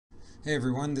Hey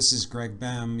everyone, this is Greg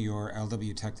Bem, your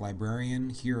LWTech librarian,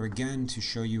 here again to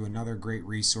show you another great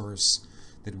resource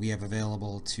that we have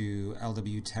available to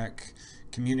LWTech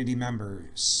community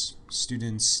members,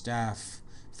 students, staff,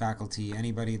 faculty,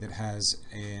 anybody that has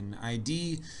an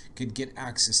ID could get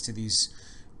access to these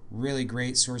really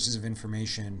great sources of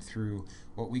information through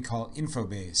what we call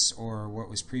Infobase, or what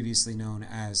was previously known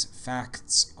as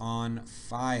Facts on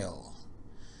File.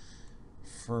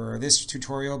 For this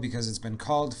tutorial, because it's been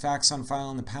called Facts on File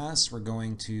in the past, we're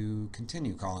going to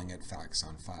continue calling it Facts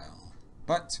on File.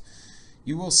 But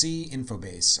you will see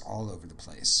Infobase all over the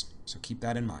place, so keep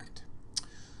that in mind.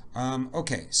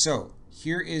 Okay, so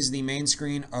here is the main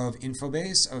screen of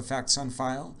Infobase of Facts on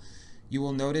File. You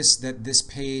will notice that this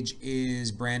page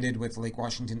is branded with Lake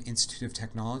Washington Institute of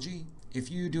Technology. If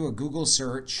you do a Google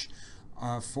search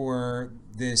for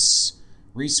this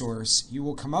resource, you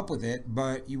will come up with it,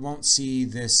 but you won't see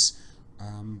this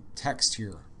text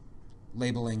here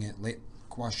labeling it Lake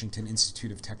Washington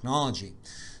Institute of Technology.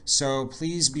 So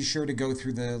please be sure to go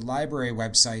through the library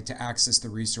website to access the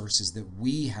resources that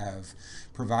we have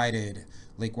provided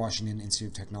Lake Washington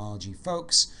Institute of Technology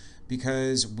folks,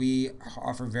 because we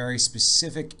offer very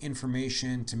specific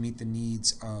information to meet the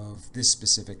needs of this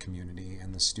specific community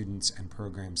and the students and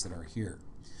programs that are here.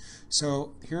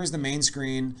 So here's the main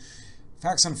screen.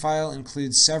 Facts on File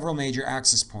includes several major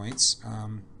access points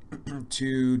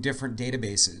to different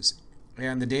databases,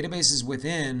 and the databases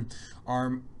within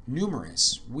are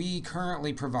numerous. We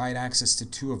currently provide access to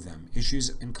two of them, Issues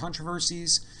and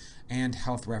Controversies and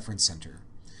Health Reference Center.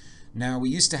 Now, we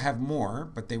used to have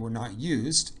more, but they were not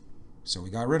used, so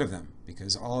we got rid of them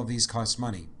because all of these cost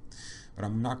money. But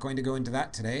I'm not going to go into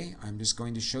that today. I'm just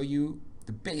going to show you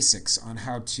the basics on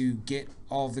how to get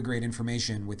all of the great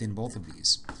information within both of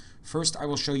these. First, I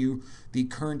will show you the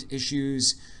current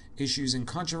issues and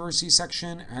controversy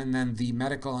section, and then the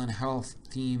medical and health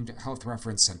themed Health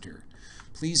Reference Center.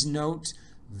 Please note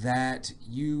that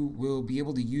you will be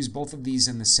able to use both of these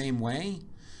in the same way.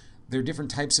 They're different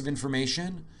types of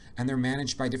information and they're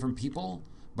managed by different people,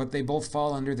 but they both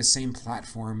fall under the same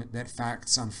platform that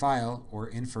Facts on File,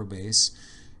 or Infobase,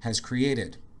 has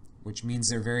created, which means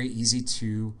they're very easy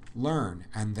to learn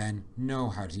and then know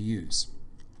how to use.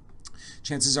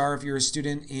 Chances are, if you're a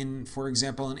student in, for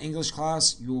example, an English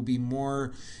class, you will be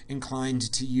more inclined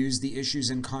to use the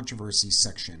Issues and Controversies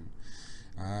section.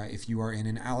 If you are in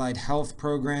an allied health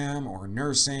program or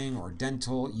nursing or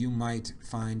dental, you might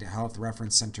find Health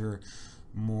Reference Center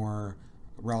more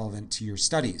relevant to your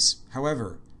studies.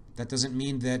 However, that doesn't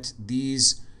mean that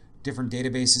these different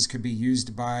databases could be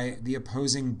used by the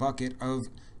opposing bucket of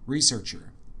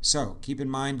researcher. So keep in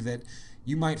mind that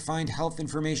you might find health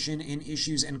information in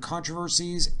Issues and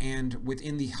Controversies, and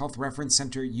within the Health Reference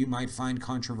Center you might find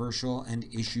controversial and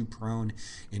issue-prone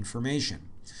information.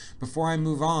 Before I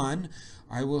move on,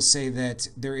 I will say that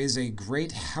there is a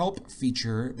great help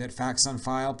feature that Facts on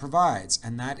File provides,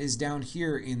 and that is down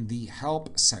here in the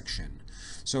Help section.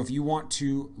 So if you want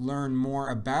to learn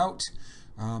more about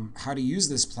how to use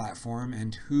this platform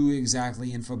and who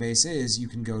exactly Infobase is, you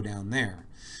can go down there.